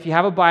If you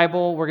have a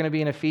Bible, we're going to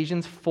be in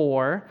Ephesians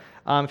 4.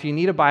 If you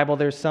need a Bible,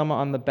 there's some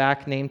on the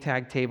back name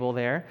tag table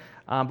there.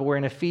 But we're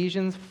in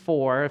Ephesians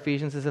 4.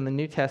 Ephesians is in the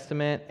New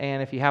Testament,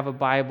 and if you have a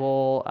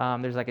Bible,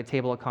 there's like a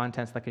table of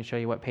contents that can show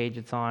you what page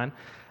it's on.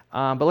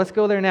 But let's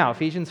go there now,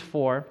 Ephesians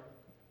 4.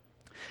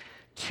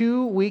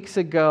 2 weeks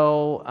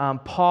ago,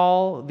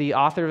 Paul, the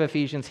author of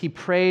Ephesians, he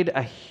prayed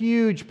a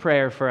huge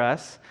prayer for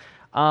us.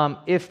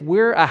 If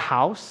we're a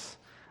house,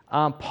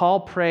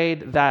 Paul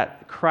prayed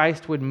that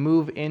Christ would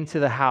move into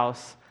the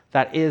house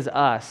that is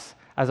us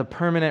as a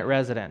permanent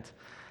resident.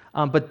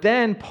 But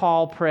then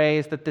Paul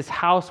prays that this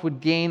house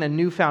would gain a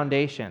new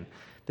foundation.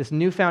 This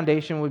new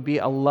foundation would be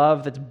a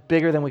love that's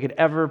bigger than we could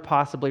ever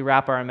possibly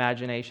wrap our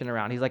imagination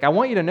around. He's like, I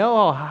want you to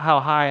know how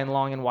high and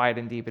long and wide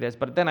and deep it is,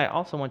 but then I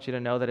also want you to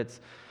know that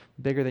it's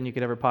bigger than you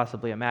could ever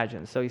possibly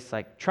imagine. So he's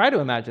like, try to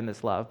imagine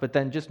this love, but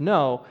then just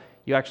know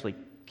you actually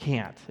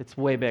can't. It's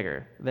way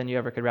bigger than you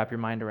ever could wrap your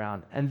mind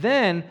around. And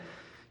then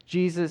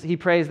he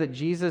prays that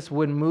Jesus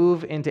would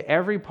move into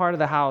every part of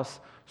the house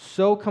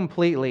so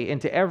completely,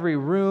 into every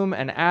room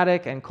and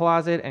attic and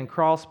closet and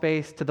crawl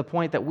space, to the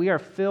point that we are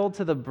filled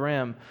to the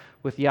brim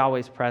with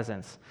Yahweh's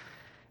presence.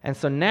 And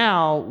so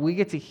now we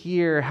get to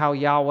hear how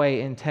Yahweh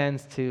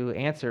intends to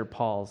answer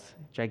Paul's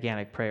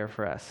gigantic prayer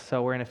for us.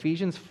 So we're in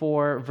Ephesians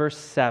 4, verse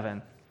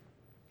 7.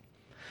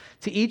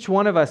 To each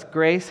one of us,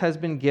 grace has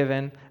been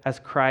given as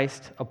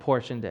Christ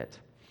apportioned it.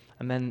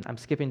 And then I'm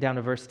skipping down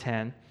to verse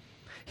 10.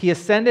 He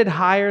ascended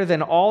higher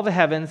than all the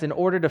heavens in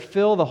order to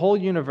fill the whole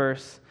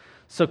universe.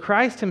 So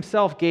Christ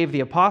himself gave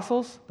the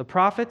apostles, the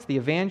prophets, the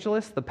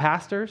evangelists, the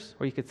pastors,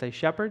 or you could say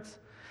shepherds,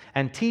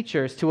 and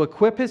teachers to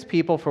equip his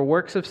people for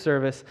works of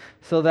service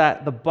so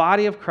that the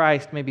body of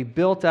Christ may be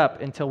built up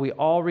until we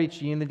all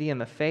reach unity in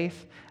the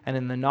faith and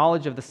in the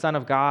knowledge of the Son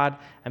of God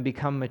and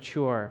become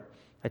mature,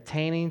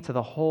 attaining to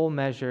the whole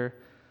measure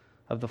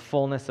of the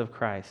fullness of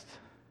Christ.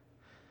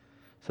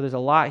 So there's a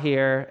lot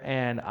here,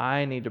 and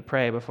I need to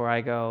pray before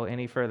I go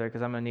any further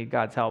because I'm going to need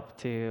God's help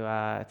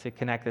to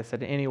connect this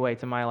in any way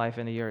to my life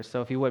and to yours.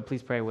 So if you would,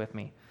 please pray with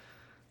me.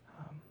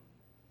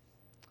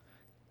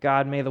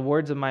 God, may the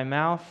words of my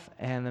mouth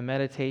and the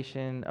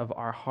meditation of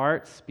our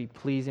hearts be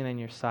pleasing in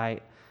your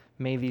sight.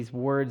 May these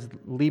words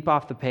leap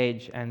off the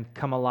page and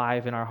come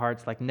alive in our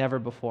hearts like never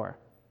before.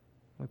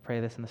 We pray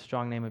this in the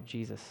strong name of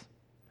Jesus.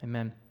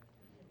 Amen.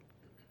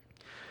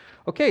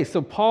 Okay,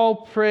 so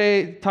Paul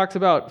talks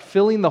about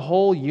filling the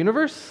whole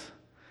universe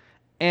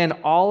and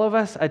all of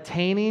us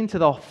attaining to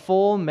the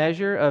full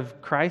measure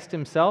of Christ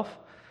himself.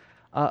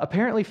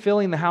 Apparently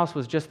filling the house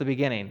was just the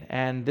beginning,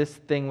 and this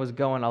thing was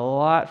going a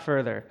lot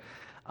further.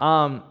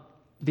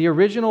 The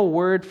original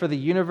word for the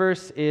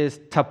universe is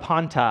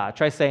tapanta.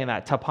 Try saying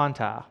that,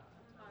 tapanta.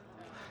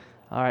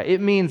 All right,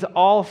 it means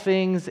all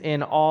things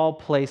in all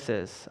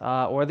places,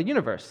 or the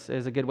universe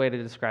is a good way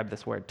to describe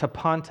this word,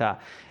 tapanta.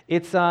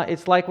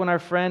 It's like when our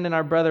friend and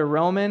our brother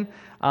Roman,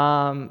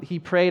 he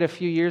prayed a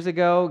few years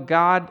ago,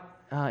 God,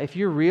 if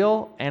you're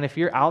real and if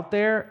you're out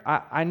there,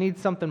 I need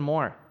something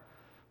more.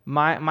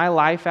 My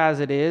life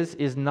as it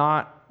is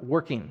not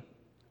working.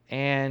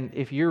 And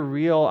if you're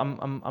real,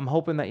 I'm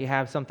hoping that you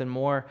have something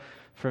more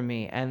for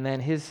me. And then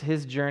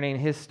his journey and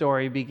his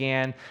story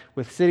began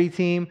with City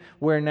Team,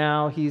 where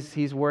now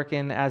he's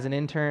working as an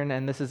intern,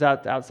 and this is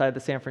outside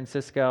the San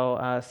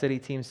Francisco City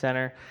Team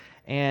Center.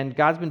 And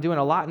God's been doing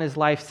a lot in his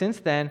life since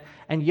then.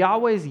 And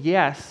Yahweh's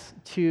yes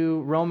to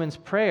Roman's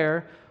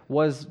prayer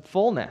was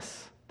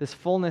fullness. This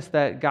fullness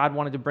that God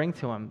wanted to bring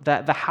to him.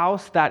 That the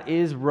house that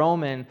is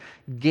Roman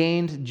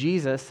gained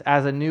Jesus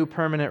as a new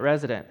permanent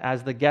resident,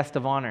 as the guest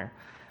of honor.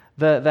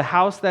 The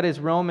house that is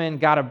Roman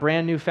got a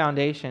brand new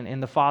foundation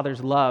in the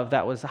Father's love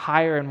that was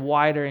higher and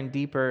wider and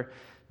deeper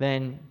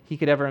than he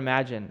could ever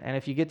imagine. And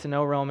if you get to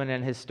know Roman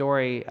and his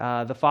story,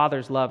 the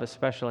Father's love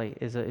especially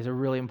is a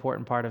really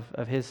important part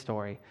of his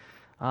story.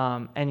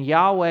 And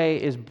Yahweh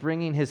is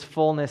bringing his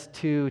fullness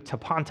to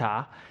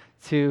tapanta,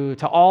 to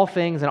all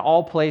things and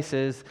all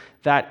places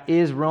that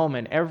is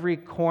Roman, every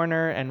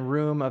corner and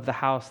room of the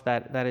house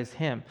that is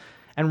him.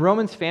 And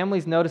Roman's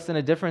family's noticing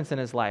a difference in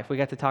his life. We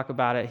got to talk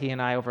about it, he and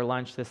I, over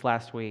lunch this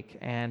last week.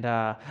 And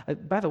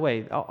by the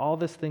way, all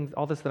this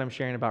that I'm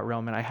sharing about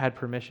Roman, I had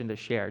permission to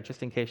share,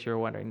 just in case you were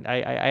wondering.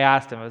 I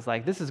asked him, I was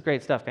like, this is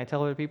great stuff. Can I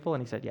tell other people?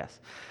 And he said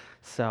yes.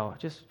 So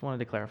just wanted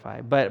to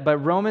clarify. But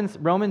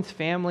Roman's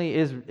family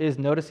is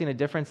noticing a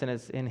difference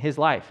in his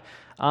life.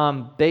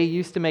 They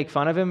used to make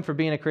fun of him for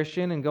being a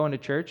Christian and going to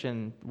church.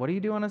 And what do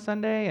you do on a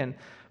Sunday?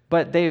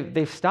 But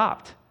they've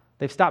stopped.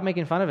 They've stopped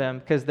making fun of him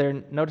because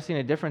they're noticing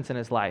a difference in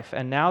his life.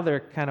 And now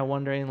they're kind of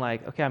wondering,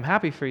 like, okay, I'm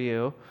happy for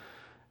you.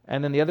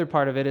 And then the other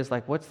part of it is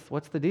like,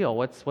 what's the deal?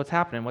 What's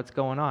happening? What's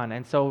going on?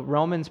 And so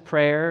Roman's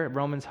prayer,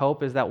 Roman's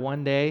hope is that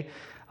one day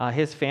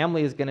his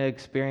family is going to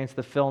experience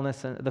the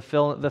fullness and the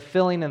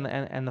filling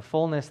and the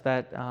fullness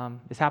that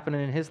is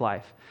happening in his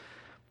life.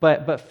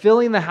 But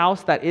filling the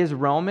house that is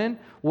Roman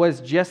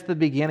was just the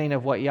beginning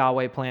of what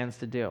Yahweh plans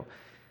to do.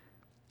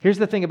 Here's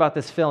the thing about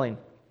this filling.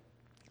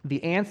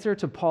 The answer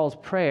to Paul's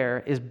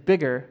prayer is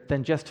bigger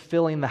than just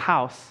filling the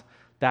house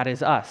that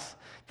is us.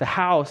 The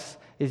house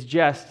is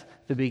just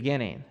the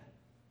beginning.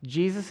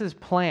 Jesus'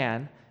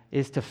 plan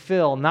is to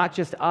fill not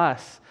just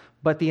us,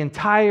 but the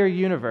entire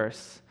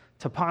universe,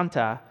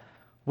 Tapanta,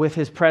 with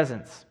his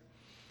presence.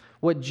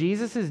 What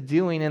Jesus is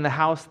doing in the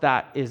house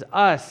that is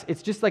us,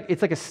 it's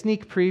like a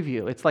sneak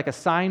preview. It's like a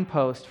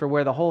signpost for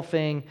where the whole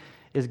thing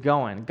is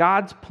going.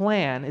 God's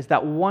plan is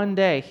that one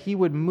day he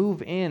would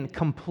move in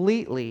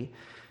completely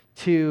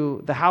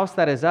to the house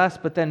that is us,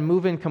 but then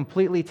move in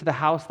completely to the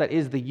house that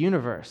is the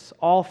universe,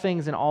 all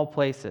things in all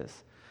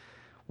places.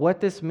 What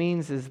this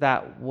means is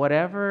that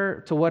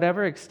to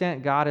whatever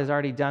extent God has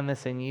already done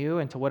this in you,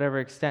 and to whatever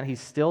extent he's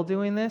still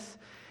doing this,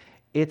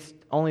 it's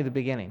only the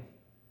beginning.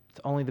 It's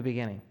only the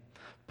beginning.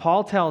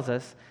 Paul tells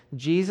us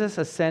Jesus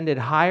ascended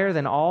higher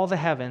than all the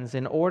heavens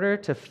in order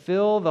to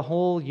fill the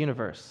whole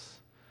universe.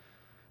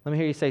 Let me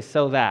hear you say,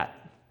 so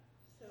that.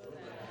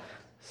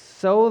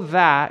 So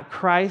that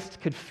Christ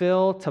could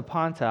fill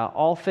Tapanta,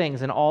 all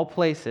things in all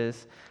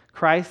places.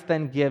 Christ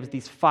then gives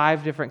these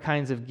 5 different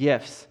kinds of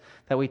gifts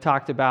that we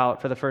talked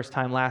about for the first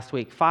time last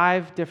week.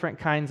 5 different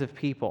kinds of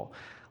people.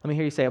 Let me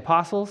hear you say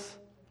apostles,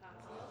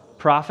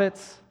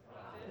 prophets,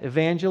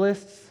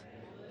 evangelists,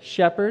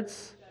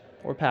 shepherds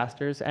or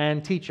pastors,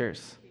 and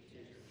teachers.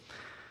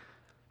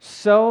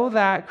 So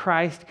that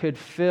Christ could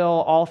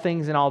fill all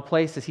things in all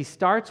places, he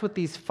starts with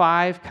these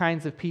 5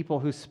 kinds of people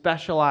who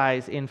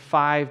specialize in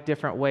 5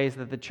 different ways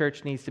that the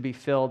church needs to be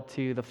filled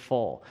to the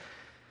full.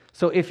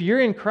 So if you're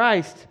in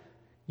Christ,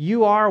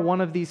 you are one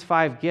of these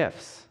 5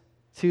 gifts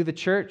to the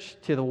church,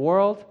 to the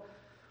world.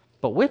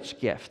 But which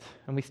gift?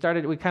 And we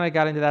kind of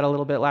got into that a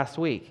little bit last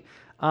week.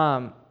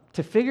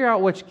 To figure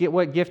out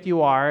what gift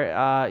you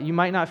are, you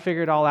might not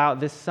figure it all out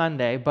this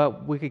Sunday,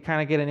 but we could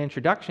kind of get an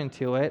introduction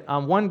to it.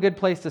 One good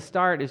place to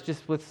start is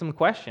just with some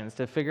questions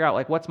to figure out,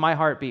 like, what's my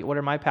heartbeat? What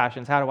are my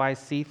passions? How do I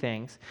see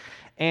things?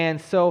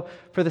 And so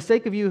for the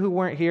sake of you who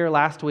weren't here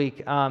last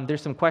week,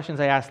 there's some questions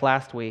I asked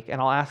last week,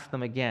 and I'll ask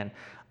them again.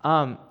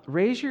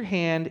 Raise your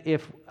hand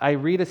if I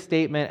read a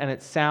statement and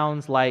it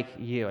sounds like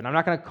you. And I'm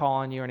not going to call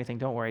on you or anything,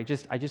 don't worry.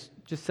 I just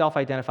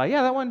self-identify.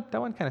 Yeah, that one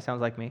kind of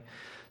sounds like me.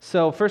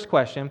 So first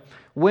question,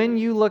 when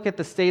you look at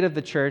the state of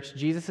the church,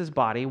 Jesus'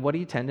 body, what do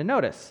you tend to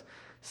notice?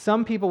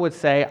 Some people would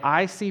say,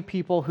 I see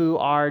people who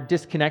are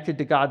disconnected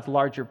to God's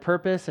larger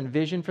purpose and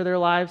vision for their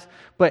lives.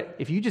 But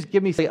if you just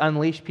give me, say,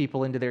 unleash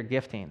people into their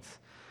giftings.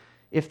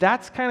 If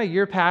that's kind of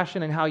your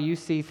passion and how you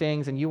see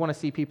things, and you want to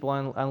see people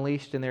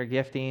unleashed in their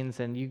giftings,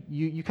 and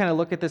you kind of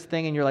look at this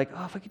thing and you're like,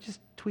 oh, if I could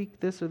just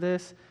tweak this or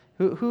this,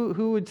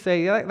 who would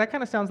say, yeah, that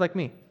kind of sounds like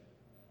me?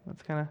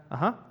 That's kind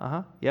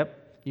of, yep.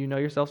 You know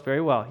yourselves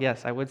very well.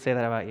 Yes, I would say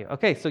that about you.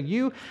 Okay, so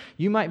you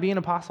might be an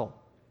apostle.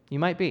 You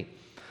might be.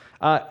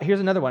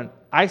 Here's another one.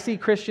 I see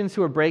Christians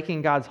who are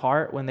breaking God's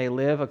heart when they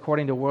live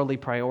according to worldly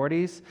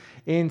priorities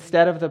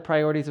instead of the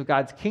priorities of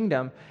God's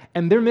kingdom,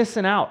 and they're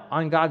missing out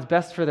on God's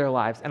best for their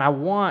lives, and I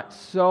want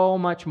so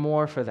much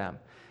more for them.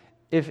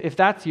 If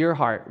that's your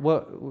heart,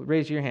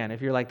 raise your hand.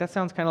 If you're like, that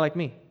sounds kind of like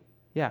me.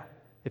 Yeah.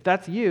 If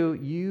that's you,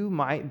 you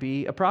might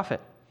be a prophet.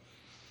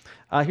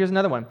 Here's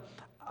another one.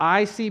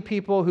 I see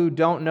people who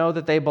don't know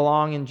that they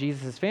belong in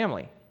Jesus'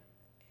 family,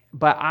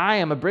 but I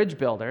am a bridge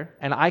builder,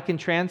 and I can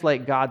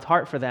translate God's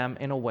heart for them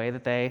in a way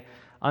that they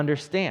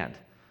understand.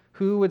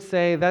 Who would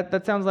say,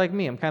 that sounds like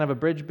me? I'm kind of a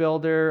bridge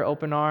builder,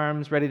 open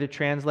arms, ready to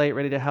translate,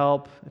 ready to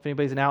help. If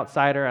anybody's an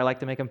outsider, I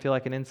like to make them feel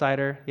like an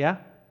insider. Yeah?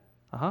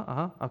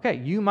 Okay,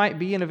 you might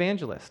be an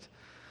evangelist.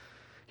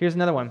 Here's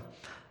another one.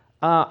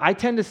 I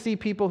tend to see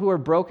people who are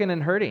broken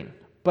and hurting,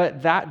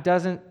 but that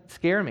doesn't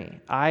scare me.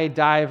 I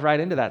dive right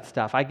into that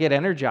stuff. I get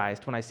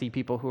energized when I see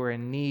people who are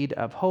in need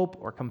of hope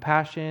or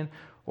compassion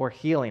or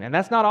healing. And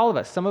that's not all of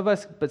us. Some of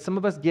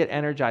us get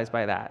energized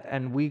by that.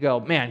 And we go,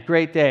 man,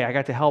 great day. I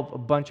got to help a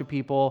bunch of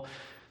people.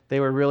 They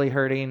were really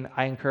hurting.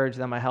 I encourage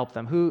them. I help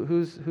them. Who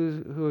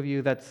of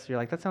you you're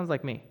like, that sounds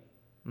like me?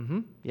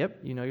 Yep,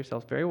 you know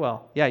yourselves very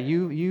well. Yeah,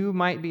 you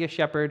might be a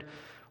shepherd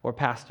or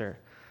pastor.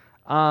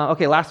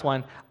 Okay, last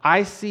one.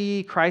 I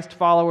see Christ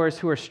followers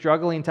who are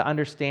struggling to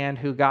understand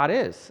who God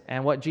is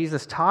and what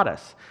Jesus taught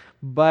us.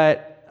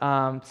 But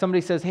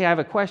somebody says, hey, I have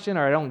a question,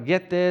 or I don't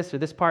get this, or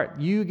this part.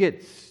 You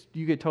get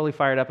totally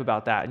fired up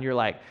about that. And you're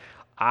like,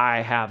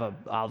 I have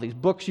all these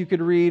books you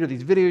could read, or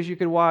these videos you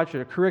could watch,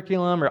 or a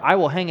curriculum, or I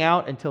will hang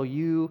out until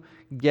you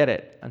get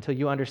it, until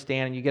you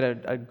understand and you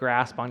get a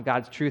grasp on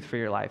God's truth for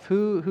your life.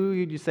 Who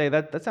would you say,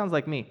 that sounds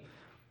like me?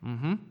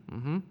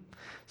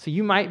 So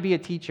you might be a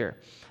teacher.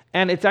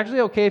 And it's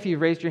actually okay if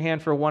you've raised your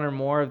hand for one or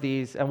more of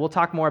these, and we'll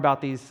talk more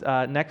about these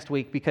next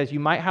week, because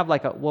you might have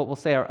like what we'll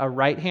say a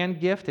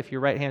right-hand gift, if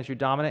your right hand is your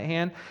dominant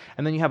hand,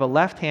 and then you have a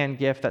left-hand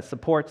gift that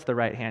supports the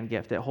right-hand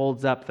gift. It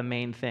holds up the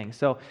main thing.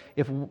 So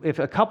if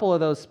a couple of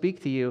those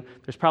speak to you,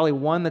 there's probably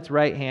one that's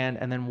right hand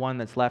and then one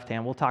that's left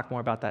hand. We'll talk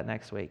more about that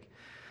next week.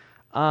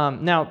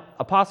 Now,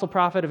 apostle,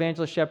 prophet,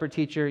 evangelist, shepherd,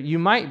 teacher, you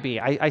might be.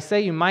 I say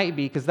you might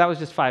be because that was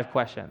just 5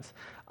 questions.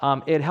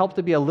 It helped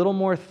to be a little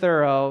more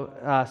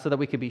thorough so that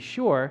we could be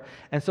sure.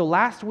 And so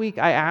last week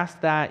I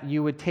asked that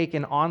you would take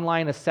an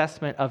online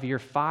assessment of your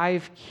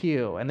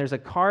 5Q. And there's a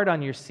card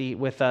on your seat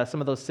with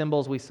some of those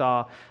symbols we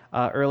saw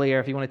earlier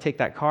if you want to take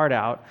that card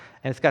out.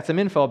 And it's got some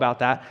info about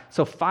that.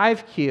 So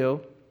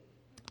 5Q,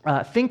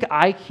 think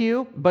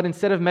IQ, but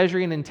instead of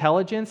measuring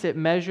intelligence, it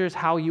measures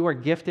how you are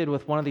gifted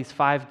with one of these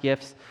 5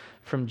 gifts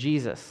from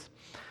Jesus.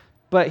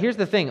 But here's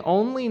the thing,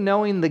 only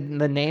knowing the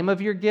name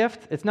of your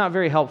gift, it's not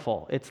very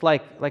helpful. It's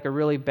like a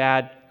really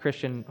bad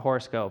Christian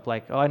horoscope,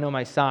 like, oh, I know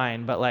my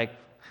sign, but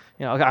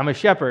I'm a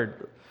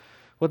shepherd.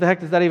 What the heck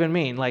does that even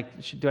mean?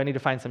 Like, do I need to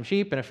find some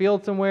sheep in a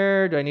field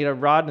somewhere? Do I need a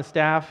rod and a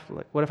staff?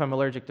 Like, what if I'm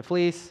allergic to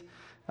fleece?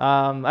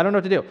 I don't know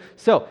what to do.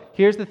 So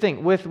here's the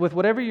thing, with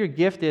whatever your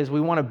gift is, we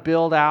want to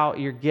build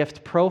out your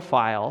gift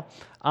profile.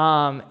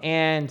 I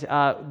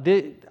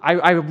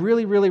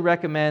really, really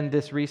recommend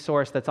this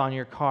resource that's on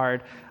your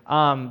card.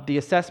 The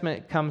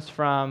assessment comes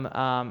from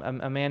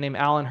a man named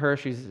Alan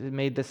Hirsch, who's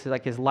made this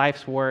like his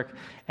life's work.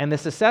 And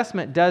this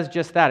assessment does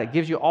just that. It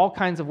gives you all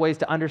kinds of ways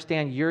to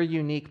understand your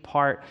unique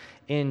part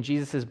in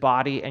Jesus'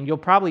 body. And you'll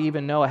probably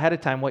even know ahead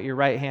of time what your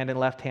right hand and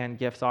left hand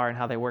gifts are and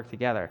how they work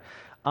together.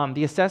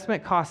 The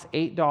assessment costs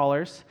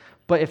 $8.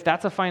 But if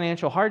that's a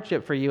financial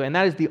hardship for you and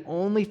that is the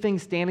only thing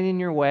standing in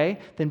your way,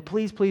 then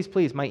please, please,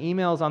 please, my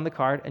email is on the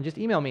card, and just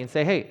email me and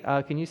say,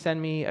 hey, can you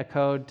send me a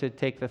code to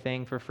take the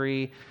thing for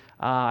free?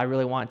 I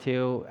really want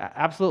to.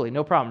 Absolutely,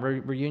 no problem.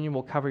 Reunion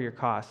will cover your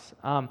costs.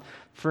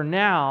 For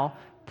now,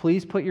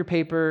 please put your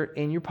paper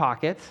in your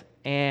pocket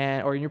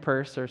or in your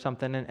purse or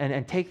something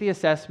and take the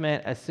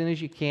assessment as soon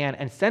as you can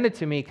and send it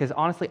to me, because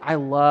honestly, I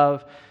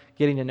love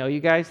getting to know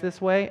you guys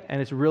this way,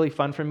 and it's really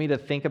fun for me to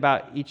think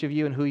about each of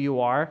you and who you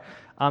are.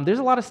 There's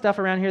a lot of stuff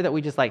around here that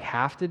we just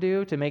have to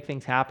do to make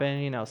things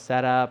happen,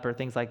 setup or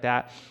things like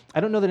that. I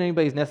don't know that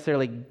anybody's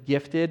necessarily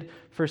gifted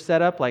for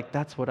setup.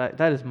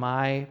 That is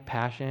my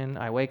passion.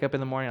 I wake up in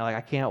the morning, I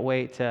can't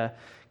wait to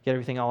get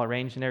everything all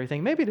arranged and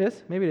everything. Maybe it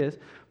is.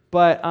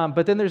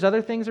 But then there's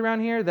other things around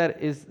here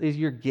that is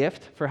your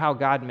gift for how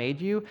God made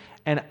you,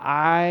 and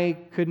I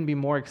couldn't be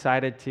more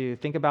excited to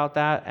think about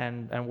that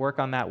and work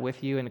on that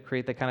with you and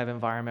create the kind of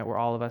environment where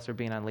all of us are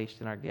being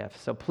unleashed in our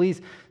gifts. So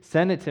please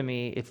send it to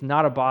me. It's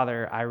not a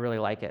bother. I really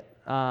like it.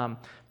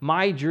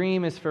 My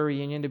dream is for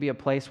Reunion to be a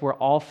place where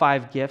all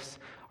 5 gifts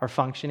are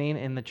functioning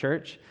in the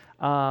church.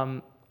 In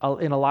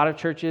a lot of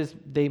churches,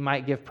 they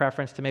might give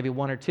preference to maybe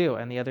 1 or 2,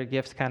 and the other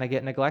gifts kind of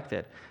get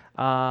neglected.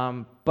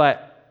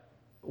 But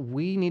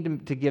we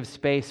need to give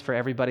space for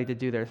everybody to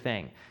do their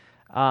thing.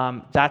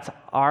 That's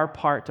our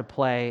part to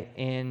play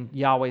in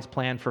Yahweh's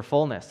plan for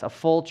fullness, a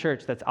full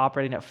church that's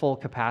operating at full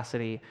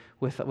capacity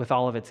with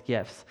all of its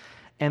gifts.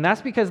 And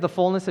that's because the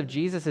fullness of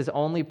Jesus is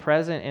only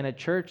present in a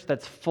church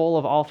that's full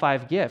of all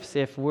 5 gifts.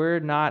 If we're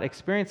not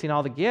experiencing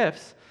all the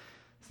gifts,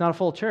 it's not a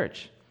full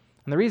church.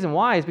 And the reason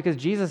why is because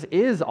Jesus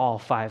is all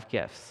 5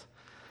 gifts.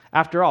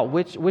 After all,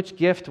 which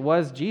gift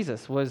was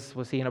Jesus?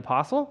 Was he an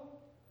apostle?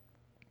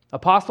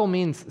 Apostle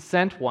means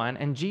sent one,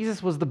 and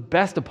Jesus was the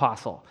best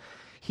apostle.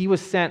 He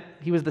was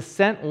the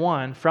sent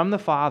one from the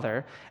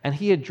Father, and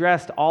he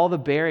addressed all the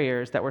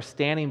barriers that were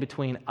standing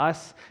between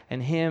us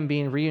and him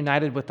being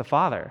reunited with the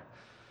Father.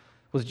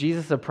 Was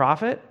Jesus a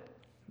prophet?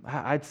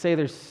 I'd say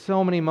there's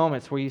so many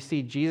moments where you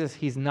see Jesus,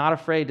 he's not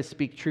afraid to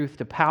speak truth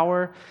to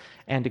power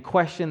and to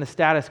question the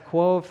status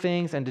quo of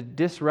things and to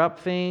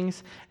disrupt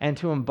things and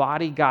to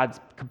embody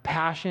God's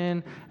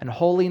compassion and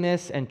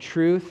holiness and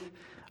truth.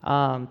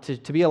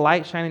 To be a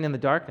light shining in the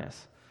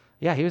darkness.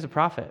 Yeah, he was a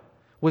prophet.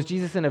 Was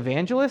Jesus an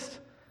evangelist?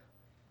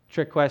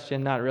 Trick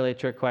question, not really a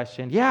trick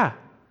question. Yeah,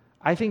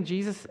 I think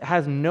Jesus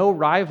has no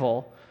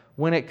rival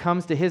when it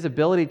comes to his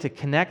ability to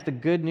connect the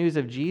good news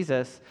of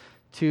Jesus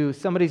to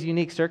somebody's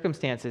unique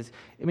circumstances.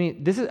 I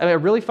mean, this is a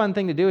really fun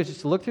thing to do, is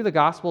just to look through the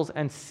Gospels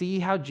and see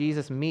how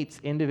Jesus meets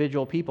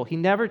individual people. He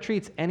never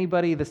treats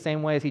anybody the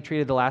same way as he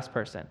treated the last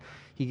person.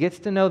 He gets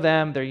to know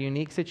them, their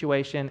unique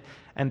situation,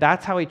 and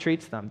that's how he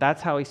treats them.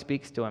 That's how he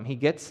speaks to them. He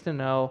gets to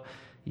know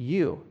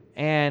you.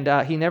 And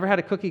he never had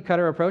a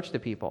cookie-cutter approach to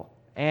people.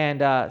 And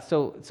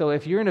so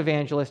if you're an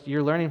evangelist,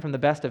 you're learning from the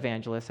best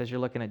evangelists as you're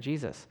looking at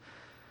Jesus.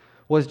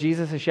 Was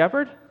Jesus a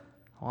shepherd?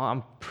 Well,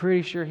 I'm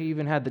pretty sure he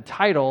even had the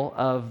title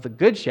of the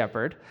Good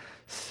Shepherd.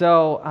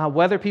 So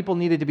whether people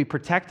needed to be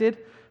protected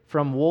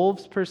from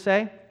wolves per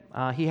se,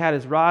 he had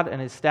his rod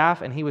and his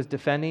staff, and he was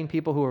defending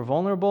people who were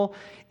vulnerable.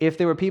 If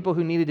there were people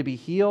who needed to be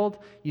healed,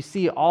 you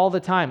see all the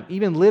time,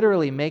 even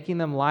literally making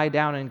them lie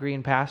down in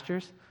green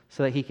pastures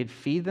so that he could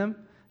feed them,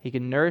 he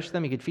could nourish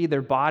them, he could feed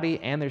their body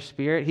and their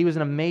spirit. He was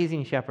an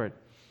amazing shepherd.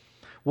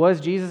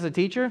 Was Jesus a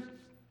teacher?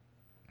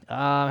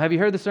 Have you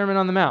heard the Sermon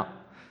on the Mount?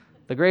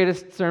 The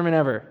greatest sermon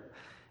ever.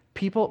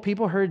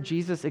 People heard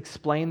Jesus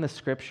explain the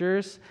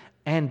scriptures,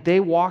 and they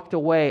walked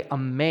away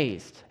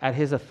amazed at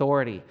his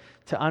authority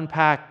to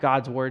unpack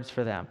God's words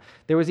for them.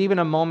 There was even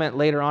a moment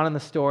later on in the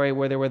story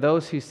where there were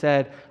those who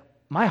said,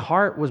 my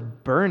heart was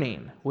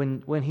burning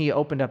when he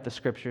opened up the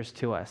scriptures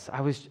to us.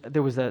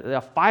 There was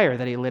a fire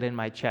that he lit in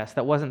my chest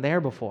that wasn't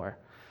there before.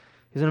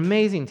 He's an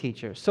amazing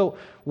teacher. So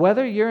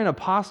whether you're an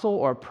apostle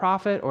or a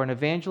prophet or an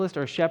evangelist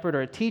or a shepherd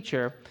or a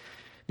teacher,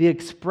 the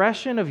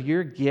expression of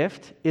your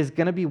gift is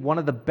going to be one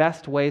of the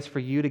best ways for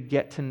you to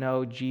get to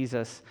know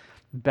Jesus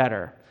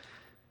better.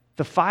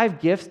 The 5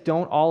 gifts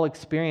don't all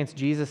experience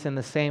Jesus in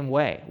the same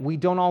way. We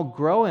don't all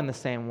grow in the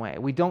same way.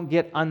 We don't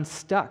get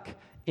unstuck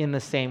in the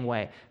same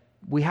way.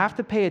 We have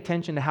to pay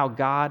attention to how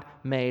God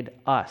made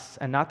us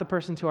and not the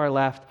person to our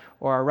left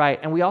or our right.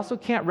 And we also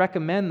can't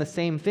recommend the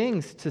same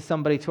things to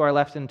somebody to our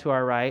left and to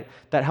our right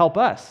that help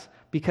us,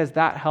 because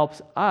that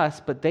helps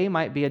us, but they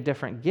might be a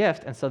different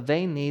gift, and so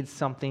they need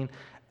something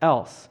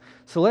else.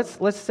 So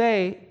let's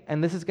say,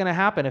 and this is going to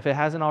happen if it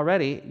hasn't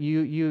already,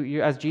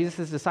 you as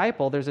Jesus'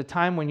 disciple, there's a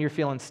time when you're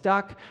feeling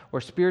stuck or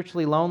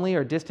spiritually lonely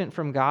or distant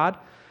from God.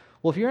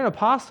 Well, if you're an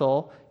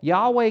apostle,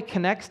 Yahweh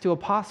connects to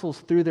apostles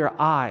through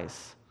their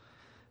eyes.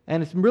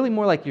 And it's really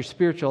more like your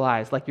spiritual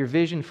eyes, like your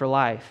vision for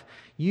life.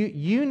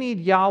 You need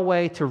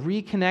Yahweh to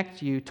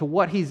reconnect you to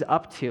what He's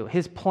up to,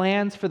 His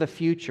plans for the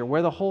future,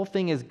 where the whole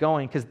thing is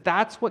going, because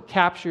that's what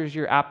captures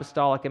your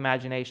apostolic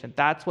imagination.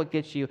 That's what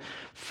gets you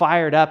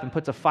fired up and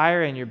puts a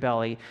fire in your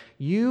belly.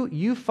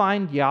 You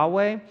find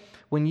Yahweh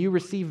when you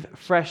receive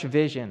fresh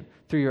vision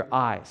through your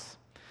eyes.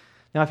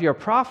 Now, if you're a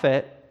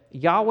prophet,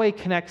 Yahweh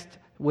connects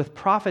with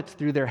prophets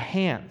through their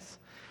hands.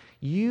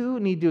 You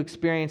need to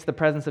experience the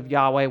presence of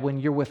Yahweh when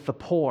you're with the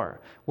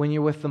poor, when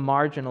you're with the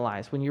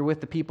marginalized, when you're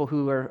with the people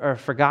who are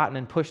forgotten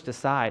and pushed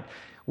aside.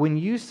 When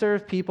you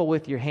serve people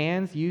with your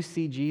hands, you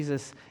see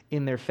Jesus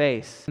in their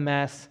face.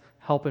 Mess,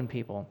 helping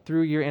people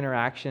through your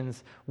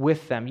interactions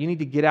with them. You need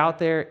to get out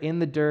there in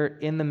the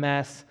dirt, in the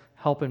mess,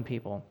 helping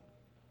people.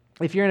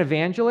 If you're an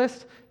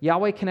evangelist,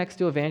 Yahweh connects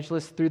to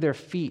evangelists through their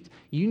feet.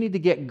 You need to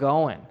get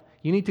going.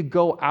 You need to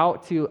go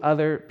out to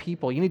other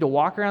people. You need to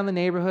walk around the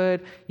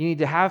neighborhood. You need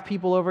to have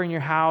people over in your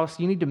house.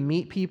 You need to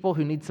meet people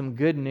who need some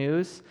good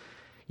news.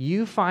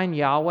 You find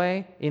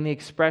Yahweh in the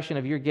expression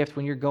of your gift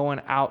when you're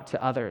going out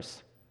to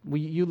others.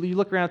 You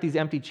look around at these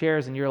empty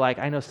chairs and you're like,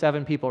 I know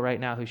 7 people right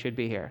now who should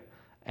be here.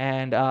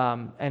 And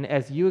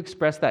as you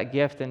express that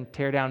gift and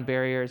tear down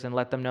barriers and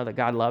let them know that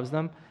God loves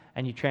them,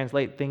 and you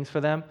translate things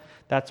for them,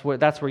 that's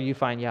where you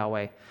find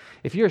Yahweh.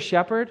 If you're a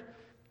shepherd,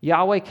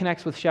 Yahweh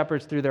connects with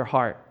shepherds through their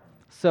heart.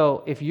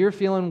 So if you're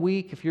feeling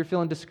weak, if you're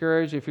feeling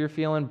discouraged, if you're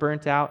feeling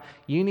burnt out,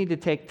 you need to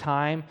take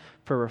time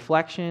for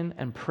reflection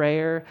and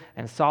prayer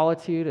and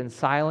solitude and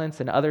silence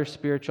and other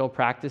spiritual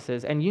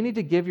practices. And you need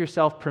to give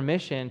yourself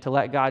permission to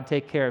let God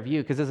take care of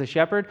you. Because as a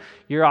shepherd,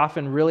 you're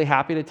often really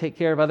happy to take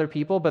care of other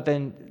people, but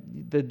then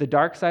the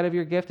dark side of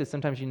your gift is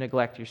sometimes you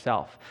neglect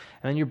yourself.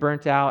 And then you're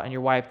burnt out and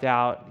you're wiped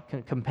out,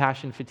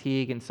 compassion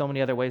fatigue, and so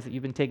many other ways that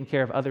you've been taking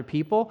care of other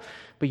people.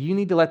 But you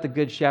need to let the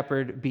good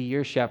shepherd be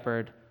your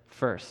shepherd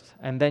first,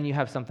 and then you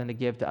have something to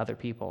give to other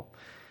people.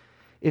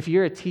 If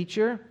you're a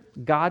teacher,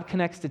 God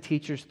connects to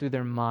teachers through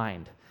their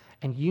mind,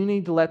 and you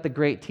need to let the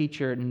great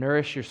teacher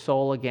nourish your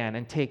soul again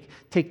and take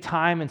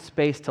time and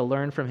space to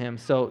learn from him.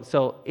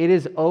 So it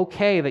is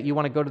okay that you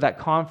want to go to that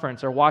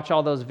conference or watch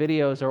all those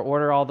videos or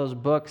order all those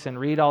books and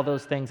read all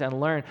those things and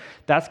learn.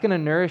 That's going to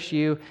nourish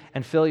you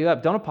and fill you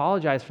up. Don't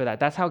apologize for that.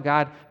 That's how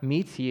God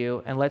meets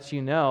you and lets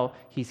you know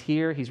He's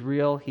here, He's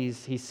real,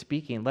 He's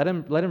speaking. Let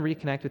him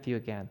reconnect with you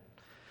again.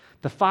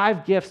 The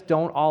 5 gifts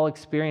don't all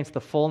experience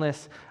the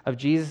fullness of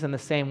Jesus in the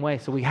same way.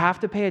 So we have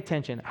to pay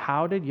attention.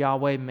 How did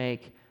Yahweh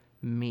make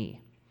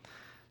me?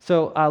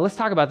 So let's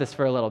talk about this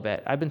for a little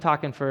bit. I've been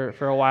talking for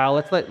a while.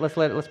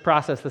 Let's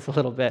process this a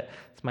little bit.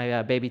 It's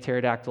my baby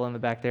pterodactyl in the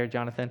back there,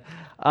 Jonathan.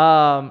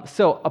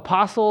 So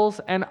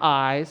apostles and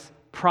eyes,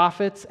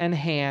 prophets and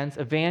hands,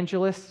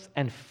 evangelists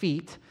and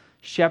feet,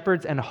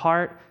 shepherds and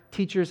heart,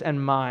 teachers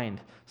and mind.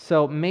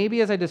 So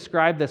maybe as I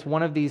described this,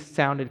 one of these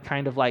sounded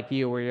kind of like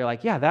you, where you're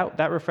like, yeah,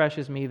 that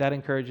refreshes me, that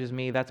encourages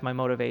me, that's my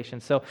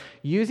motivation. So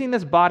using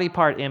this body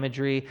part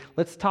imagery,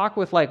 let's talk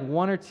with like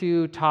 1 or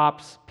 2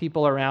 tops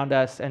people around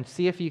us and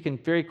see if you can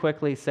very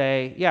quickly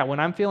say, yeah,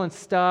 when I'm feeling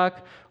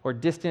stuck or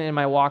distant in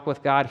my walk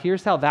with God,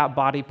 here's how that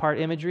body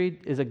part imagery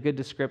is a good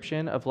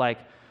description of like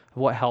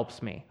what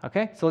helps me.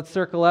 Okay, so let's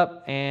circle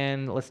up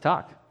and let's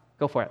talk.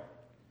 Go for it.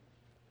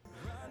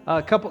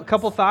 A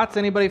couple thoughts.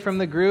 Anybody from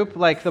the group,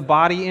 like the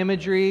body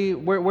imagery?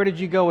 Where did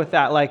you go with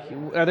that? Like,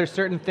 are there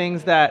certain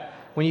things that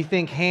when you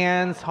think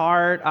hands,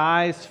 heart,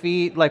 eyes,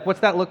 feet, like what's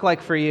that look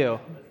like for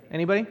you?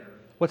 Anybody?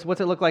 What's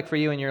it look like for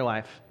you in your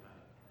life?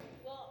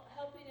 Well,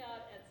 helping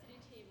out at City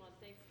Team on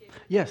Thanksgiving.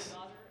 Yes. My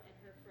daughter and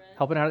her friend.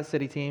 Helping out at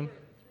City Team.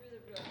 Through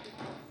the roof.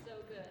 It was so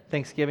good.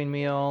 Thanksgiving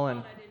meal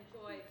and. I'd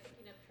enjoy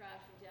picking up trash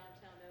in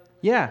downtown Overland.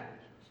 Yeah.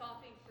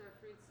 Shopping for a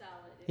fruit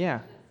salad. Yeah.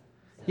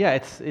 Yeah,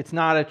 it's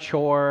not a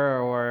chore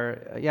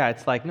or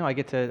it's like no, I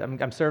get to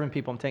I'm serving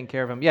people, I'm taking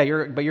care of them. Yeah,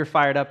 you're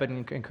fired up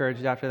and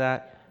encouraged after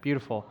that.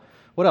 Beautiful.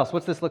 What else?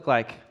 What's this look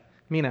like,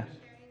 Mina? Sharing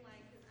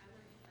because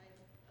I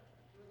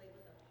relate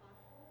with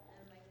Apostle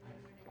and when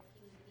we're in a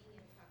team meeting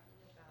and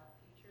talking about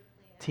future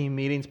plans. Team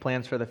meetings,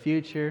 plans for the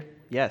future.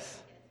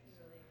 Yes.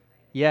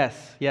 Really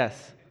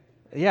Yes.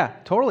 Yeah,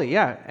 totally.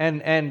 Yeah,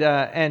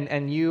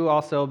 and you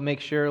also make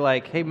sure,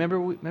 like, hey,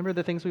 remember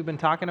the things we've been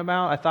talking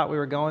about? I thought we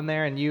were going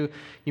there, and you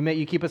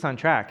keep us on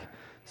track.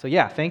 So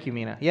yeah, thank you,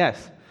 Mina.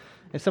 Yes.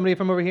 Is somebody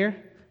from over here?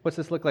 What's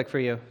this look like for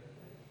you?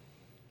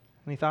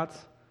 Any thoughts?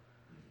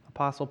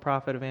 Apostle,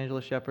 prophet,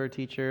 evangelist, shepherd,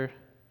 teacher.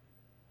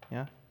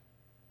 Yeah,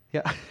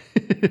 yeah.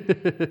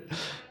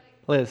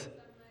 Liz.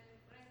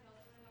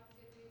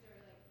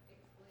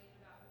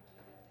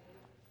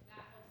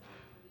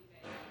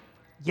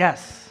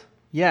 Yes.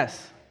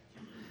 Yes.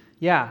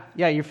 Yeah,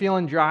 you're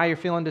feeling dry, you're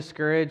feeling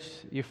discouraged,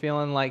 you're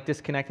feeling like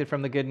disconnected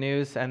from the good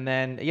news, and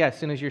then, yeah, as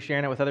soon as you're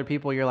sharing it with other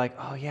people, you're like,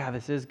 oh yeah,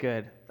 this is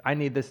good. I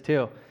need this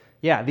too.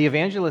 Yeah, the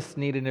evangelists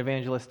need an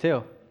evangelist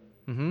too.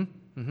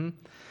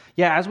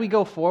 Yeah, as we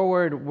go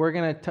forward, we're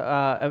going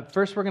to,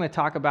 first we're going to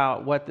talk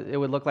about what it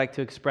would look like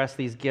to express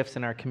these gifts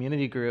in our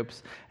community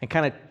groups and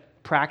kind of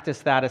practice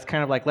that as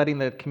kind of like letting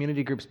the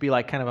community groups be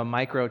like kind of a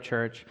micro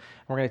church.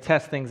 We're going to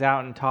test things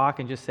out and talk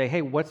and just say,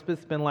 hey, what's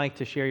this been like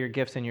to share your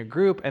gifts in your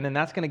group? And then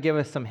that's going to give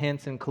us some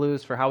hints and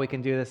clues for how we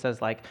can do this as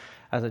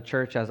a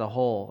church as a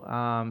whole.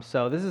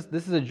 So this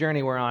is a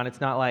journey we're on. It's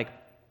not like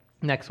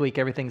next week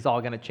everything's all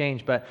going to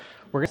change, but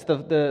we're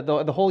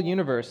the whole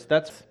universe.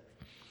 That's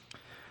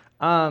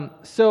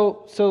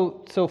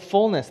so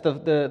fullness,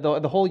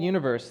 the whole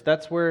universe.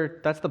 That's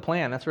the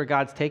plan. That's where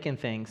God's taking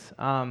things.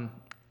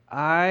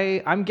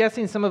 I'm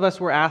guessing some of us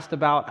were asked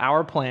about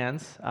our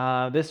plans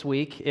this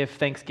week if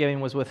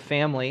Thanksgiving was with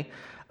family.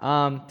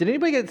 Did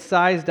anybody get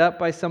sized up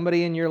by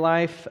somebody in your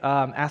life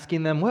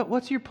asking them,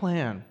 what's your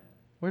plan?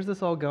 Where's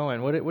this all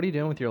going? What are you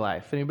doing with your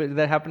life? Anybody, did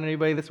that happen to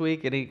anybody this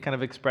week? Any kind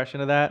of expression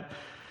of that?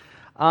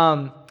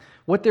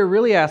 What they're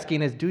really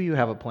asking is, do you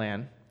have a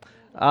plan?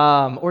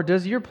 Or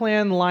does your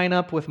plan line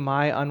up with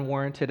my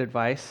unwarranted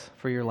advice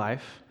for your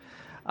life?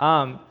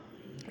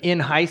 In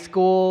high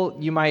school,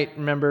 you might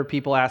remember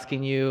people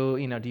asking you,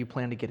 do you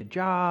plan to get a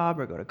job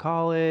or go to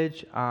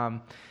college?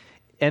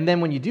 And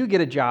then when you do get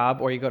a job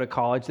or you go to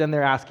college, then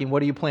they're asking, what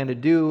do you plan to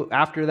do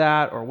after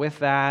that or with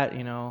that?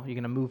 You're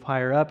going to move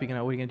higher up? What are you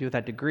going to do with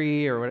that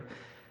degree? Or what?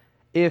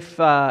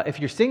 If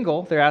you're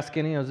single, they're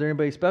asking, is there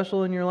anybody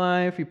special in your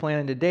life? Are you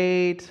planning to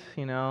date?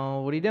 What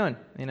are you doing?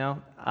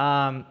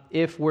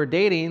 If we're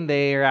dating,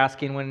 they are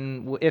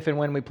asking if and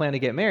when we plan to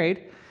get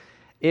married.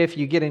 If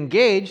you get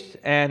engaged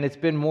and it's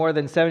been more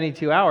than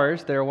 72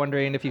 hours, they're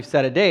wondering if you've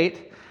set a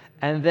date.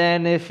 And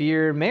then if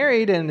you're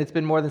married and it's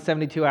been more than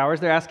 72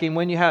 hours, they're asking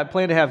when you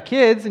plan to have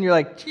kids, and you're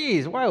like,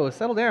 geez, whoa,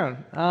 settle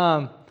down.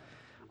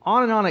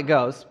 On and on it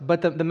goes.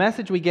 But the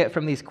message we get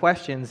from these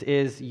questions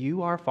is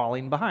you are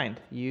falling behind.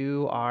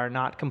 You are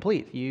not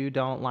complete. You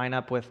don't line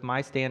up with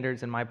my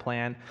standards and my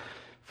plan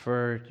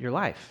for your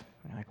life.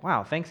 You're like,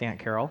 wow, thanks, Aunt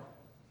Carol.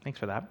 Thanks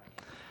for that.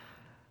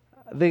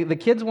 The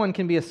kids one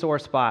can be a sore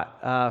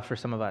spot for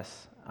some of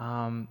us.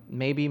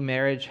 Maybe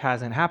marriage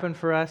hasn't happened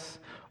for us,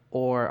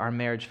 or our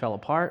marriage fell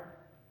apart,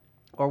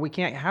 or we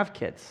can't have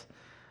kids.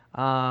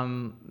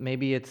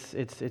 Maybe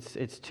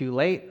it's too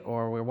late,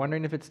 or we're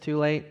wondering if it's too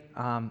late.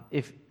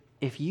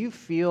 If you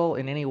feel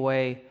in any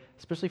way,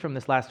 especially from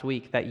this last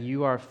week, that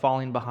you are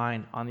falling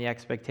behind on the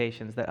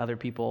expectations that other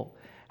people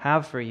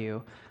have for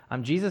you,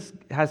 Jesus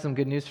has some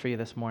good news for you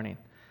this morning.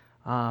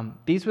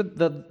 These were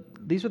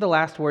the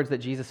last words that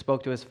Jesus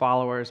spoke to his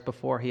followers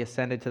before he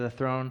ascended to the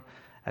throne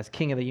as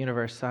King of the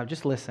universe.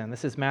 Just listen.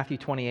 This is Matthew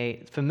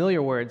 28.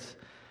 Familiar words.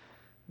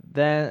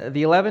 Then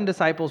the 11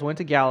 disciples went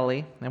to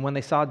Galilee, and when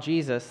they saw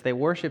Jesus, they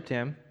worshipped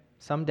him.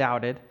 Some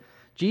doubted.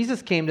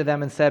 Jesus came to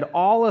them and said,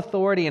 all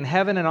authority in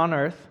heaven and on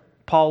earth,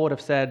 Paul would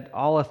have said,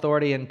 all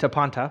authority in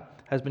Tapanta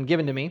has been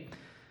given to me.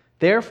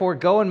 Therefore,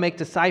 go and make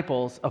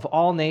disciples of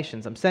all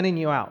nations. I'm sending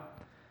you out.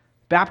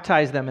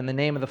 Baptize them in the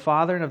name of the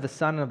Father and of the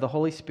Son and of the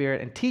Holy Spirit,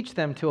 and teach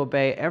them to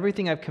obey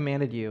everything I've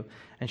commanded you.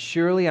 And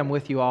surely I'm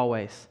with you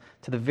always,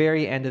 to the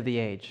very end of the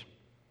age.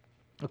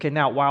 Okay,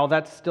 now, while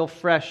that's still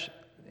fresh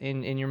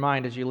in your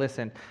mind as you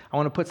listen, I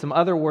want to put some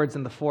other words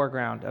in the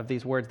foreground of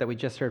these words that we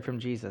just heard from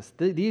Jesus.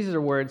 These are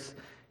words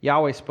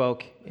Yahweh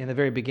spoke in the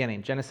very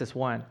beginning, Genesis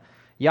 1.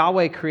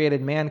 Yahweh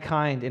created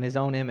mankind in his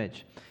own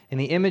image. In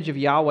the image of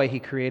Yahweh, he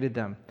created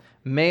them.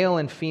 Male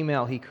and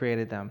female, he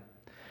created them.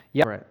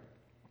 Yahweh.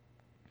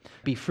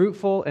 Be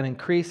fruitful and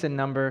increase in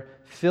number,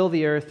 fill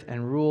the earth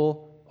and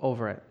rule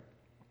over it.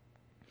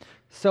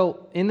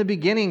 So, in the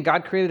beginning,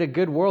 God created a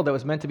good world that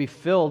was meant to be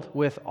filled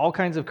with all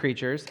kinds of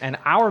creatures, and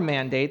our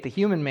mandate, the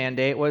human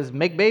mandate, was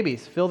make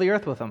babies, fill the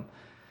earth with them.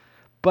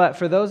 But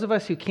for those of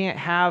us who can't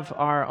have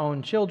our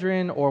own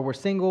children, or we're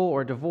single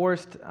or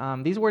divorced,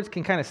 these words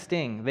can kind of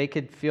sting. They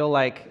could feel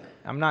like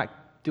I'm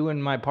not doing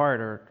my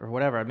part or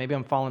whatever. Maybe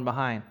I'm falling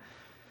behind.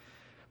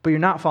 But you're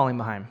not falling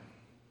behind,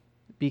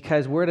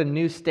 because we're at a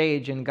new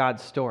stage in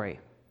God's story.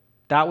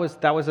 That was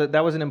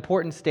an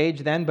important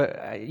stage then,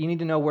 but you need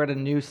to know we're at a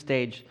new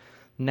stage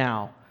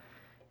now.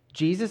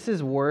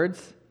 Jesus'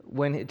 words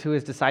to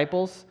his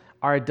disciples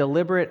are a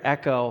deliberate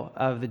echo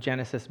of the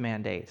Genesis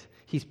mandate.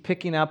 He's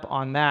picking up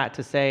on that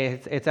to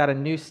say it's at a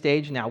new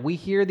stage now. We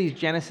hear these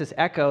Genesis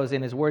echoes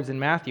in his words in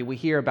Matthew. We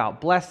hear about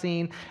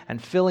blessing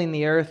and filling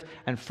the earth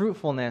and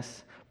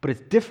fruitfulness, But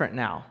it's different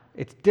now.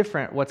 It's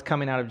different what's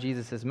coming out of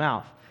Jesus'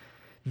 mouth.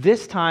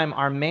 This time,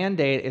 our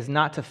mandate is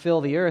not to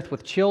fill the earth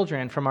with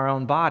children from our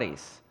own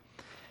bodies.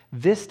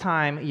 This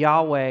time,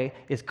 Yahweh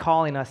is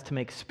calling us to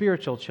make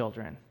spiritual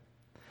children.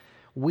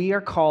 We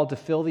are called to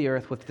fill the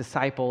earth with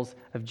disciples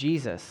of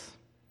Jesus,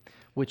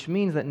 which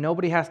means that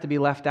nobody has to be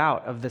left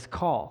out of this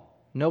call.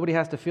 Nobody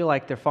has to feel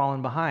like they're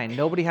falling behind.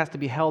 Nobody has to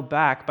be held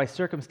back by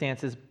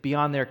circumstances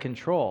beyond their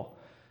control,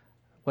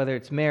 whether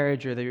it's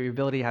marriage or their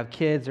ability to have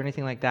kids or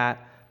anything like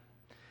that.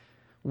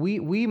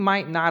 We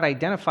might not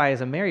identify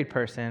as a married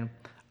person,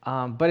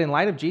 but in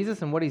light of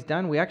Jesus and what he's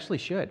done, we actually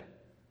should.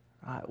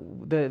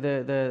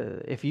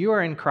 If you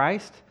are in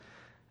Christ,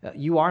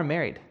 you are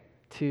married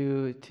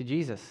to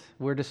Jesus.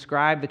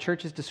 The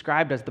church is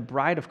described as the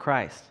bride of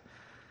Christ.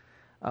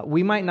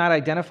 We might not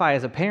identify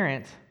as a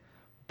parent,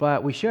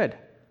 but we should.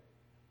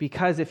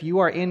 Because if you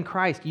are in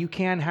Christ, you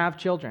can have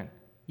children.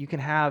 You can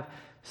have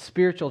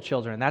spiritual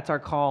children. That's our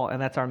call,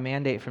 and that's our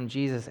mandate from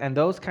Jesus. And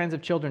those kinds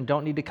of children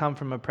don't need to come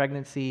from a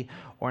pregnancy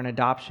or an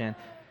adoption.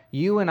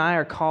 You and I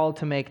are called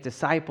to make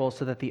disciples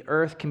so that the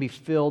earth can be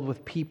filled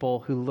with people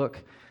who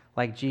look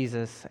like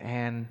Jesus.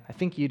 And I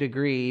think you'd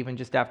agree, even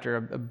just after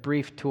a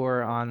brief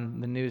tour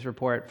on the news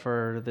report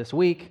for this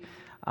week,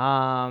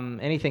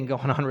 anything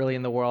going on really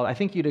in the world, I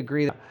think you'd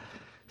agree.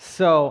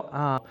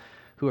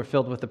 Who are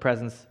filled with the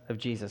presence of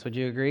Jesus. Would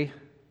you agree?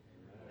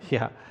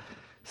 Yeah.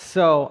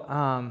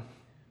 So,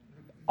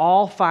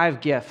 all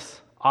 5 gifts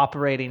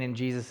operating in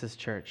Jesus'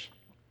 church.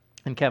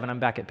 And Kevin,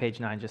 I'm back at page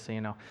 9, just so you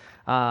know.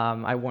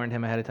 I warned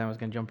him ahead of time I was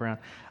going to jump around.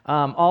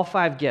 All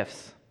 5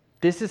 gifts.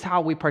 This is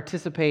how we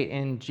participate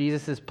in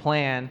Jesus'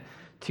 plan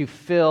to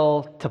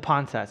fill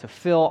Tapanta, to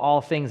fill all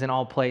things in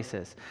all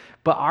places.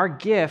 But our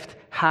gift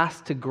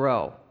has to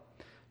grow.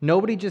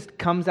 Nobody just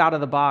comes out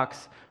of the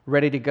box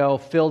ready to go,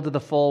 filled to the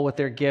full with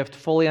their gift,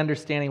 fully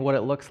understanding what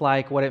it looks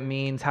like, what it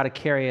means, how to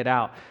carry it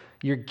out.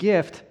 Your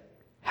gift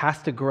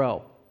has to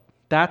grow.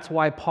 That's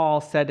why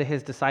Paul said to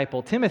his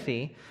disciple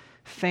Timothy,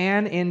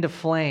 fan into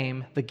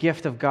flame the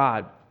gift of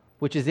God,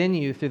 which is in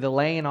you through the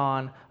laying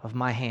on of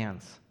my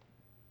hands.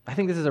 I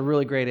think this is a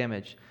really great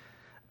image.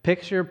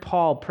 Picture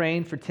Paul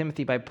praying for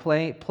Timothy by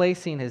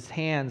placing his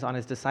hands on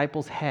his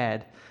disciple's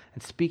head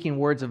and speaking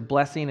words of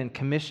blessing and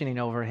commissioning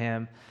over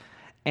him.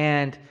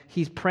 And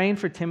he's praying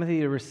for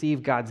Timothy to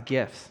receive God's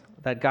gifts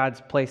that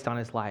God's placed on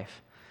his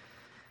life.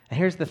 And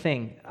here's the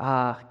thing.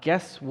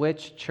 Guess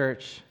which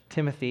church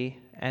Timothy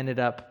ended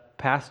up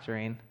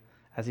pastoring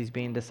as he's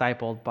being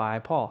discipled by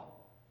Paul?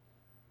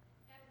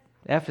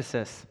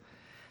 Ephesus.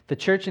 The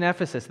church in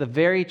Ephesus, the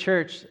very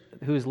church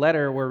whose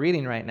letter we're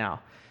reading right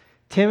now.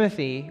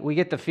 Timothy, we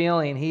get the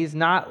feeling he's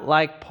not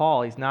like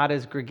Paul. He's not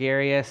as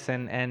gregarious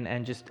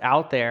and just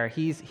out there.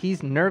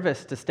 He's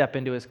nervous to step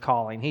into his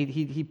calling.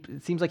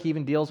 It seems like he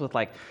even deals with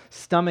like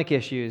stomach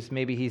issues.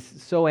 Maybe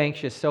he's so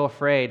anxious, so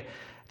afraid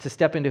to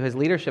step into his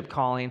leadership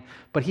calling.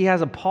 But he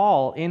has a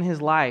Paul in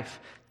his life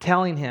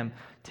telling him,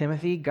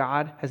 Timothy,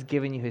 God has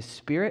given you his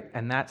spirit,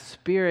 and that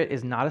spirit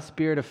is not a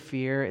spirit of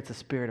fear. It's a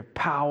spirit of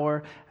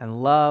power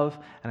and love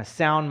and a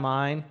sound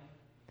mind.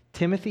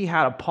 Timothy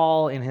had a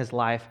Paul in his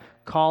life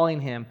calling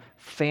him,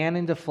 fan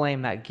into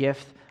flame that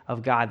gift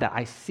of God that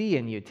I see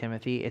in you,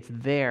 Timothy. It's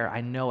there.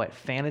 I know it.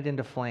 Fan it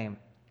into flame.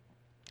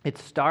 It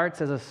starts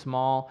as a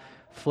small,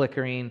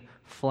 flickering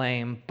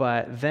flame,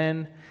 but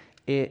then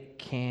it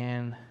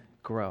can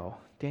grow.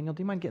 Daniel,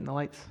 do you mind getting the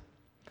lights?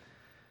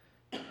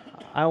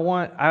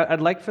 I'd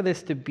like for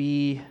this to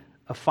be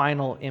a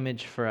final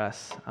image for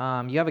us.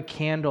 You have a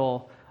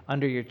candle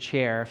under your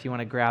chair if you want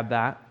to grab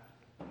that.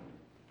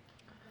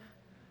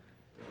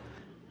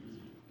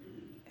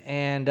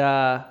 And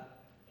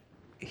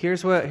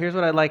here's what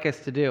I'd like us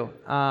to do.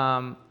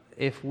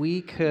 If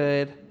we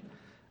could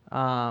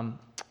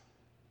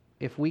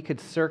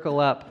circle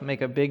up,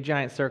 make a big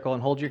giant circle,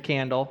 and hold your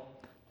candle,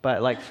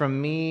 but like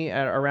from me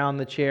around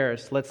the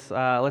chairs. Let's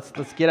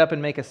get up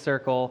and make a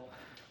circle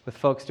with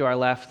folks to our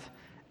left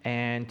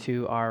and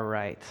to our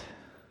right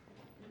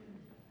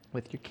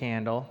with your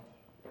candle.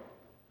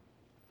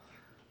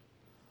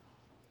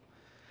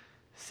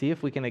 See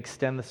if we can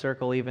extend the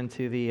circle even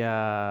to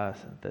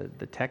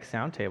the tech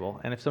sound table.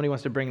 And if somebody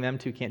wants to bring them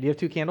 2 candles. Do you have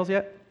 2 candles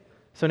yet?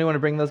 Somebody want to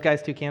bring those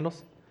guys 2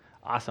 candles?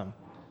 Awesome.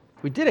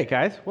 We did it,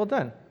 guys. Well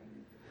done.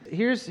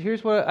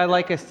 Here's what I'd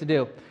like us to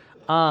do.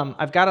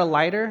 I've got a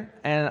lighter,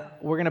 and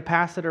we're going to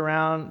pass it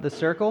around the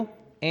circle.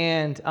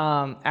 And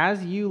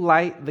as you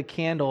light the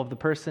candle of the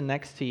person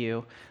next to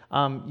you,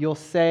 you'll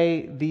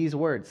say these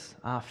words,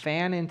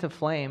 fan into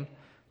flame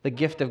the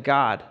gift of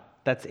God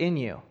that's in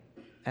you.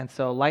 And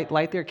so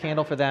light their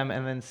candle for them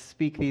and then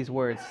speak these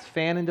words,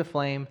 fan into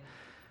flame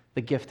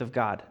the gift of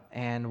God.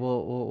 And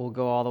we'll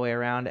go all the way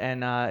around.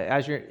 And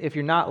if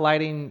you're not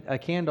lighting a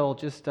candle,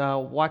 just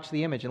watch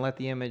the image and let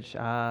the image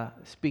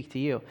speak to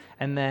you.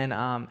 And then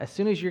as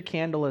soon as your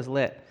candle is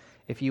lit,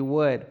 if you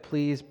would,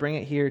 please bring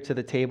it here to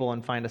the table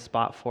and find a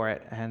spot for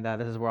it. And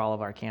this is where all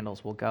of our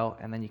candles will go.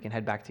 And then you can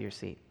head back to your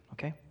seat.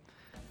 Okay?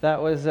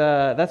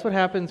 That's what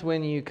happens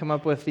when you come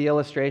up with the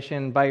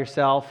illustration by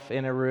yourself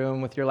in a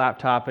room with your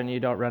laptop and you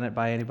don't run it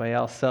by anybody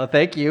else. So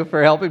thank you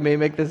for helping me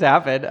make this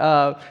happen.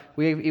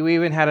 We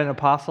even had an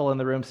apostle in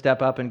the room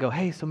step up and go,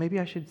 hey, so maybe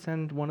I should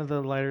send one of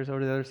the lighters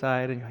over to the other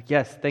side. And you're like,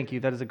 yes, thank you.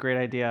 That is a great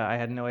idea. I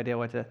had no idea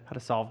how to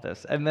solve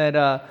this. And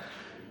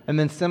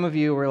then some of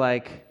you were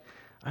like,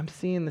 I'm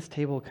seeing this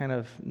table kind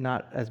of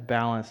not as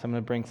balanced. I'm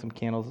going to bring some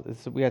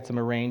candles. We had some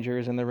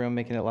arrangers in the room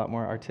making it a lot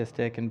more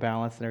artistic and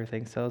balanced and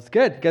everything. So it's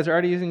good. You guys are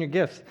already using your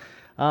gifts.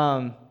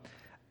 Some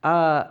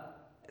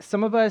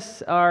of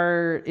us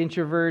are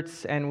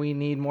introverts and we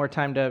need more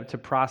time to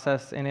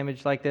process an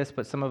image like this,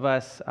 but some of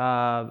us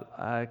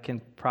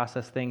can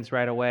process things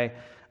right away.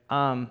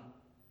 I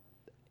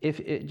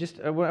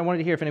wanted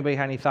to hear if anybody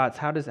had any thoughts.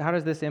 How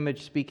does this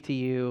image speak to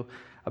you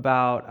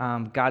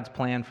about God's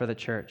plan for the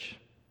church?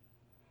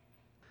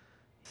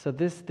 So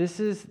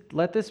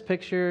let this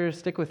picture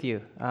stick with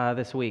you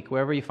this week,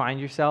 wherever you find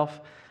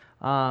yourself.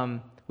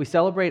 We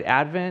celebrate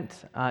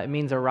Advent. It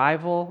means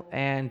arrival,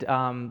 and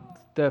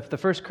the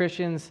first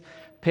Christians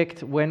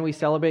picked when we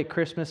celebrate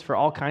Christmas for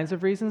all kinds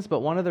of reasons,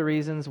 but one of the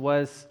reasons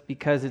was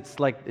because it's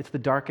the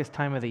darkest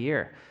time of the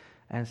year.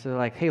 And so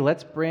like, hey,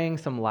 let's bring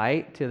some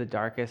light to the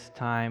darkest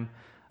time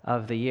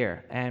of the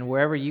year. And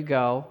wherever you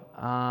go,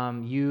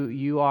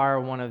 you are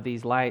one of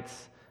these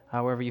lights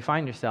wherever you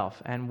find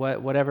yourself. And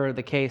whatever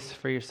the case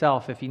for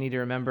yourself, if you need to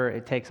remember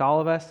it takes all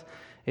of us,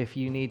 if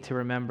you need to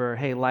remember,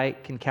 hey,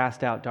 light can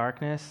cast out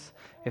darkness,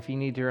 if you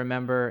need to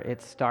remember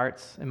it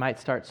might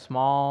start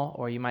small,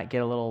 or you might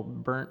get a little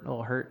burnt, a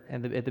little hurt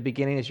at the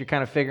beginning as you're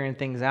kind of figuring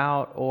things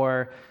out,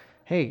 or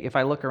hey, if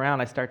I look around,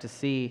 I start to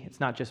see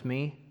it's not just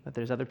me, that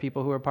there's other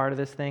people who are part of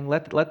this thing.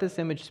 Let this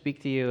image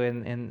speak to you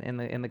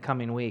in the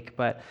coming week.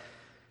 But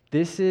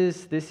this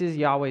is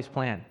Yahweh's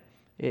plan.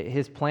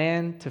 His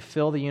plan to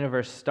fill the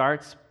universe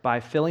starts by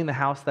filling the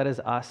house that is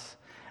us,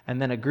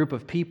 and then a group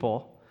of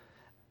people.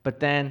 But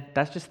then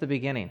that's just the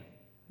beginning.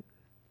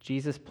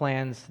 Jesus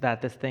plans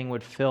that this thing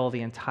would fill the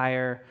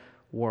entire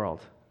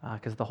world,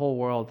 because the whole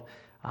world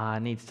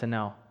needs to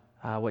know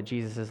what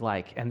Jesus is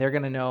like. And they're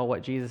going to know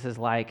what Jesus is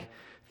like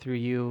through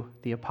you,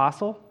 the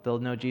apostle. They'll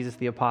know Jesus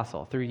the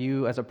apostle. Through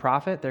you as a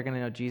prophet, they're going to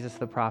know Jesus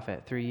the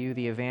prophet. Through you,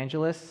 the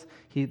evangelists,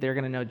 they're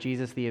going to know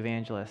Jesus the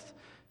evangelist.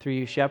 Through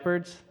you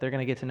shepherds, they're going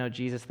to get to know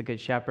Jesus the good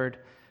shepherd.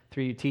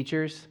 Through you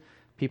teachers,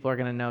 people are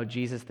going to know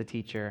Jesus the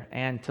teacher.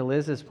 And to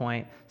Liz's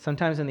point,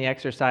 sometimes in the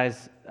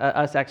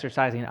us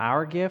exercising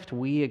our gift,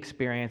 we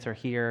experience or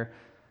hear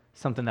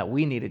something that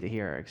we needed to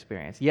hear or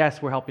experience.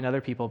 Yes, we're helping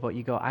other people, but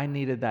you go, I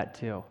needed that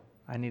too.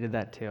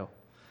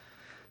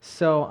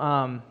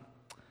 So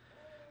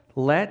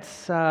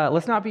let's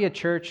not be a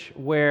church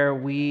where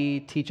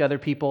we teach other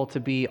people to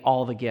be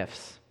all the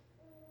gifts.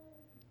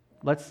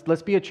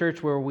 Let's be a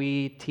church where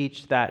we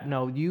teach that,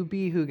 no, you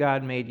be who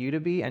God made you to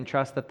be, and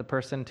trust that the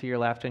person to your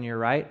left and your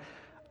right,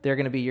 they're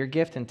going to be your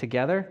gift, and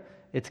together,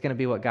 it's going to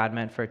be what God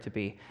meant for it to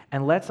be.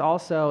 And let's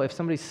also, if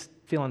somebody's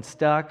feeling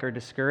stuck or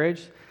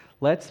discouraged,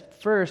 let's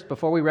first,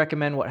 before we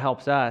recommend what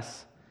helps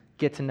us,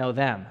 get to know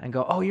them and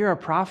go, oh, you're a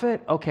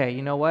prophet? Okay,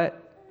 you know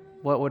what?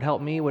 What would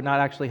help me would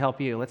not actually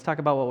help you. Let's talk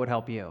about what would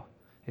help you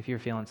if you're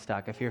feeling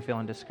stuck, if you're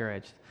feeling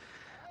discouraged.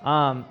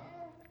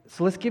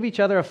 So let's give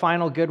each other a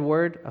final good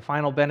word, a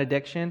final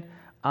benediction.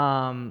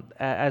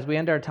 As we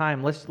end our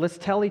time, let's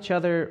tell each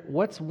other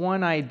what's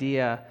one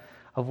idea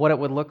of what it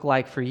would look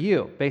like for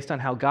you, based on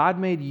how God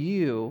made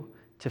you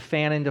to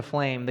fan into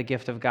flame the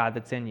gift of God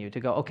that's in you. To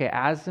go, okay,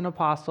 as an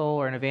apostle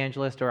or an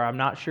evangelist, or I'm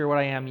not sure what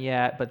I am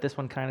yet, but this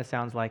one kind of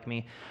sounds like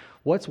me.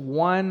 What's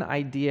one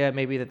idea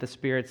maybe that the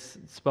Spirit's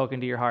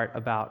spoken to your heart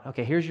about?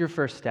 Okay, here's your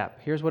first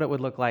step. Here's what it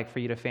would look like for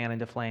you to fan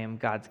into flame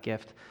God's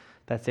gift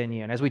that's in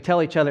you. And as we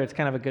tell each other, it's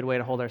kind of a good way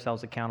to hold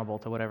ourselves accountable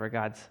to whatever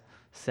God's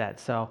said.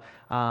 So,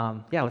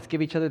 let's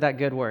give each other that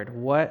good word.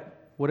 What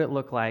would it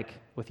look like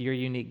with your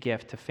unique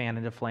gift to fan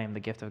into flame the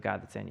gift of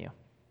God that's in you?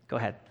 Go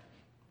ahead.